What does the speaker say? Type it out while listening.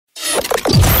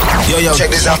Yo, check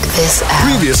this out.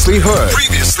 Previously heard.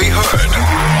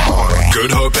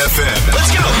 Good Hope FM.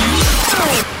 Let's go.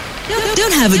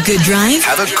 Don't have a good drive.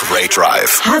 Have a great drive.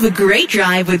 Have a great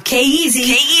drive with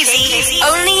Kyeezi.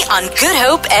 Only on Good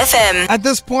Hope FM. At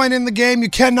this point in the game, you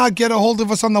cannot get a hold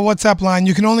of us on the WhatsApp line.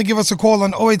 You can only give us a call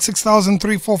on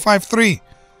 086-3453.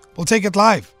 We'll take it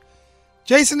live.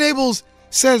 Jason Abels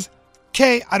says,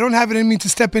 Kay, I don't have it in me to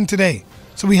step in today.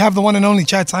 So we have the one and only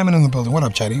Chad Saaiman in the building. What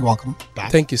up, Chaddy? Welcome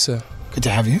back. Thank you, sir. Good to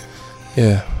have you.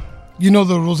 Yeah. You know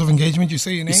the rules of engagement. You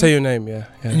say your name. You say your name, yeah.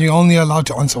 And you're only allowed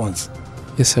to answer once.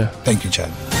 Yes, sir. Thank you, Chad.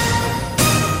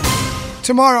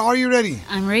 Tamara, are you ready?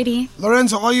 I'm ready.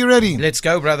 Lorenzo, are you ready? Let's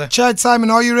go, brother. Chad Saaiman,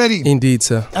 are you ready? Indeed,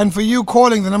 sir. And for you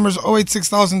calling, the number is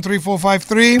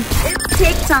 086-3453. It's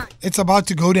take time. It's about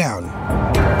to go down.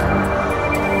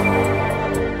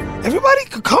 Everybody,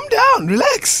 calm down.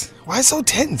 Relax. Why so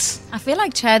tense? I feel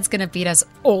like Chad's going to beat us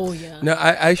all year. No,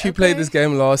 I actually played this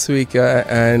game last week,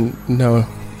 and no.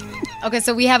 Okay,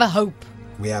 so we have a hope.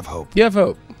 We have hope. You have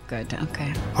hope. Good,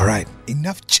 okay. All right,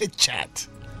 enough chit-chat.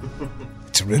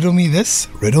 It's riddle me this,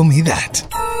 riddle me that.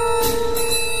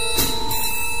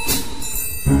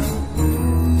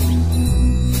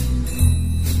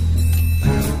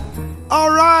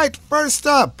 All right, first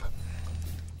up.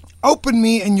 Open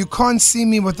me and you can't see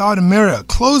me without a mirror.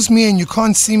 Close me and you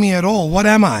can't see me at all. What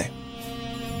am I?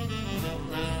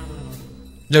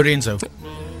 Lorenzo.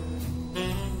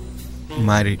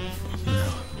 My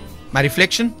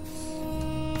reflection?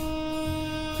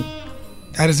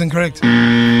 That is incorrect.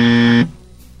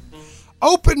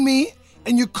 Open me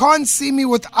and you can't see me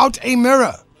without a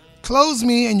mirror. Close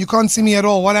me and you can't see me at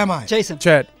all. What am I? Jason.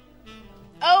 Chad.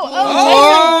 Jason,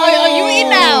 are you in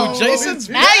now? Jason's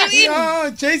Now you in.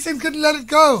 Oh, Jason couldn't let it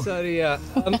go. Sorry,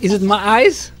 is it my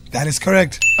eyes? That is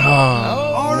correct. Oh,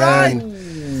 All right.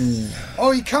 Oh,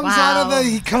 he comes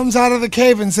out of the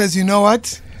cave and says, "You know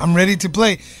what? I'm ready to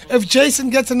play." If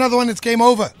Jason gets another one, it's game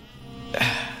over.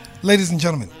 Ladies and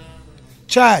gentlemen,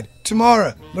 Chad,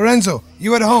 Tamara, Lorenzo,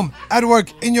 you at home, at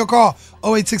work, in your car,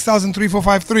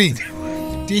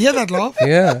 086-3453. Do you hear that laugh?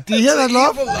 Yeah. Do you hear that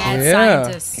laugh? Mad Yeah.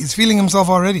 scientist. He's feeling himself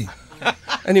already.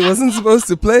 And he wasn't supposed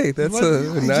to play. That's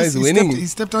a He nice just- he winning. He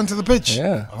stepped onto the pitch.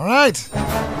 Yeah. All right.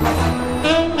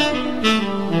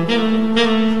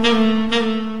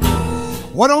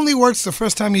 What only works the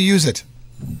first time you use it?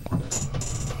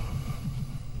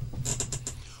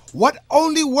 What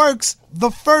only works the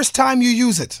first time you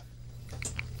use it?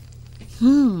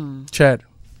 Chad.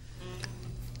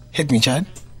 Hit me, Chad.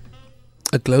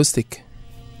 A glow stick.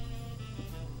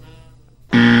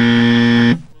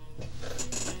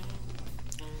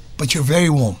 But you're very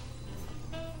warm.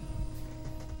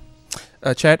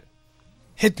 Chad.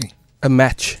 Hit me. A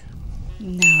match.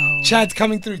 No. Chad's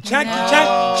coming through. Chad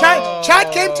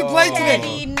came to play today.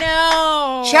 Daddy,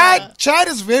 no. Chad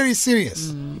is very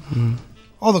serious.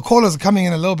 All the callers are coming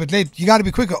in a little bit late. You got to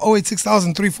be quicker.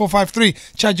 086-3453.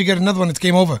 Chad, you get another one. It's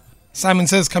game over. Simon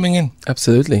says coming in.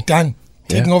 Absolutely. Done.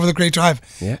 Taking Yeah. over the great drive.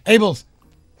 Yeah. Abels,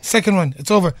 second one.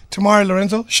 It's over. Tamara,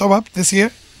 Lorenzo, show up this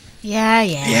year. Yeah.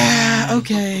 Yeah,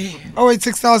 okay.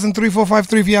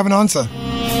 086-3453 if you have an answer.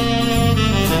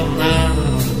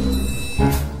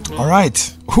 All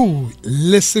right. Ooh,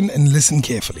 listen and listen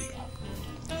carefully.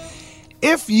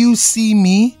 If you see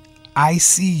me, I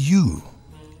see you.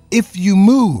 If you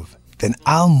move, then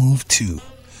I'll move too.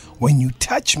 When you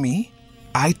touch me,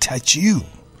 I touch you.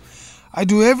 I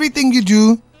do everything you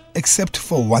do except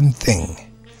for one thing.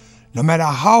 No matter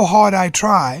how hard I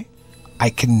try, I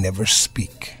can never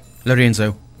speak.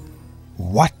 Lorenzo.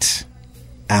 What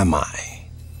am I?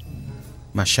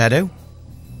 My shadow?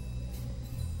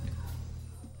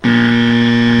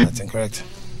 That's incorrect.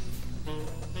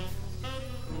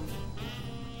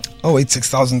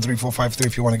 086-3453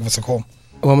 if you want to give us a call.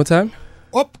 One more time.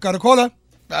 Oh, got a caller.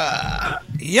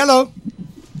 Yellow.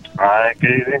 Hi,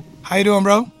 Kyeezi. How you doing,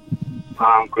 bro?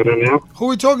 I'm good, and you? Who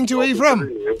we talking to? Where you from?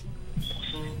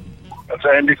 It's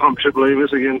Andy from Triple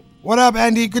Avis again. What up,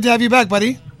 Andy? Good to have you back,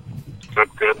 buddy. Good.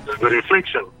 The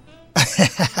reflection.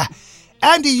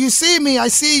 Andy, you see me, I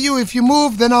see you. If you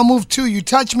move, then I'll move too. You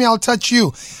touch me, I'll touch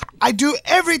you. I do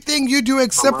everything you do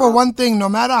except for one thing. No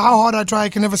matter how hard I try, I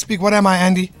can never speak. What am I,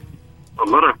 Andy? A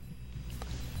mirror.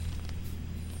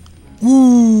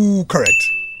 Ooh, correct.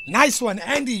 Nice one,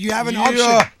 Andy. You have an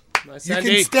option. Nice, You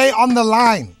Andy. can stay on the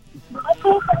line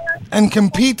and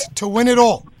compete to win it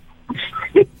all.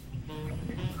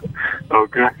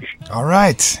 Okay. All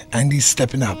right. Andy's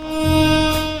stepping up.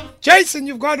 Jason,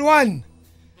 you've got one.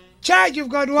 Chad, you've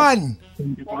got one.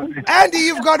 Andy,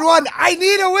 you've got one. I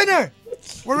need a winner.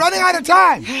 We're running out of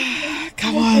time.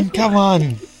 Come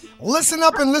on. Listen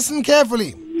up and listen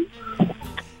carefully.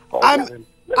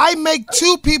 I make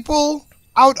two people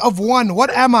out of one. What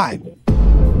am I?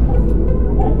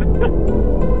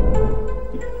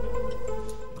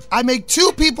 I make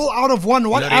two people out of one.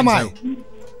 What am I?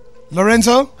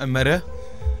 Lorenzo? A mirror.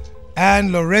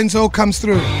 And Lorenzo comes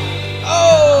through.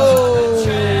 Oh!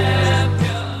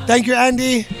 Thank you,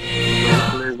 Andy.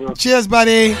 Cheers,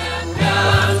 buddy.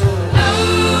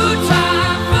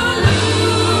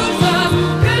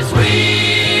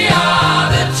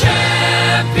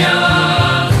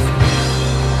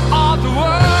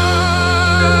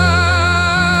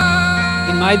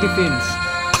 In my defense,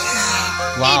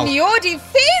 Wow. In your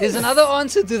defense. there's another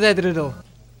answer to that riddle.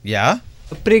 Yeah?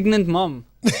 A pregnant mom.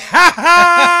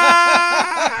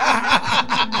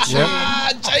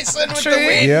 Jason with the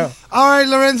win. Yeah. All right,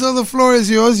 Lorenzo, the floor is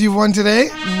yours. You've won today.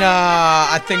 Nah,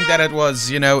 I think that it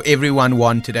was, everyone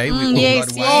won today. We all Yes,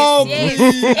 got yes, one.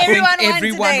 yes. Everyone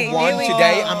won Here we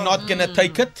today. go. I'm not going to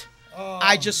take it.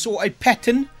 I just saw a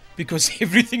pattern because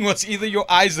everything was either your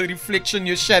eyes, a reflection,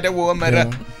 your shadow, or a mirror.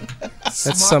 That's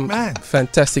Smart some man.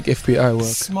 fantastic FBI work.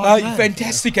 Smart man.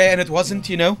 Fantastic, eh? And it wasn't,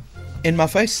 in my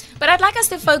face. But I'd like us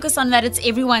to focus on that it's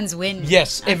everyone's win.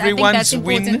 Yes, I think everyone's that's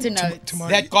important win. to note. Tomorrow,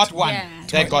 That got one. Yeah.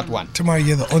 That got one. Tamara,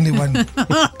 you're the only one.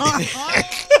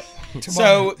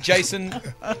 So, Jason,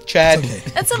 Chad, Okay.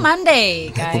 It's a Monday,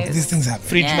 These guys. things happen.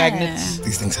 fridge Yeah. magnets.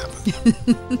 These things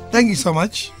happen. Thank you so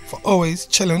much for always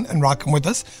chilling and rocking with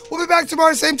us. We'll be back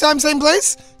tomorrow, same time, same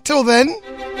place. Till then,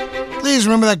 please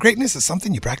remember that greatness is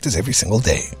something you practice every single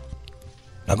day.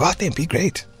 Now go out there and be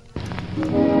great.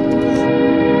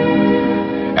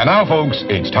 And now, folks,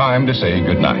 it's time to say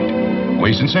goodnight.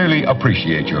 We sincerely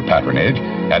appreciate your patronage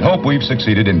and hope we've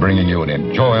succeeded in bringing you an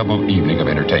enjoyable evening of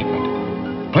entertainment.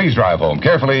 Please drive home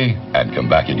carefully and come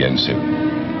back again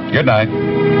soon. Good night.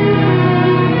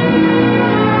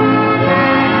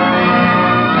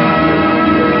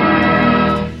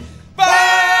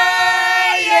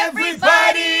 Bye,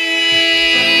 everybody!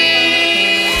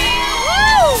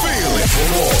 Feel it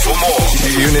for more.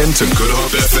 Tune in to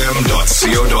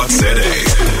goodhopefm.co.za.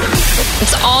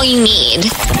 It's all you need.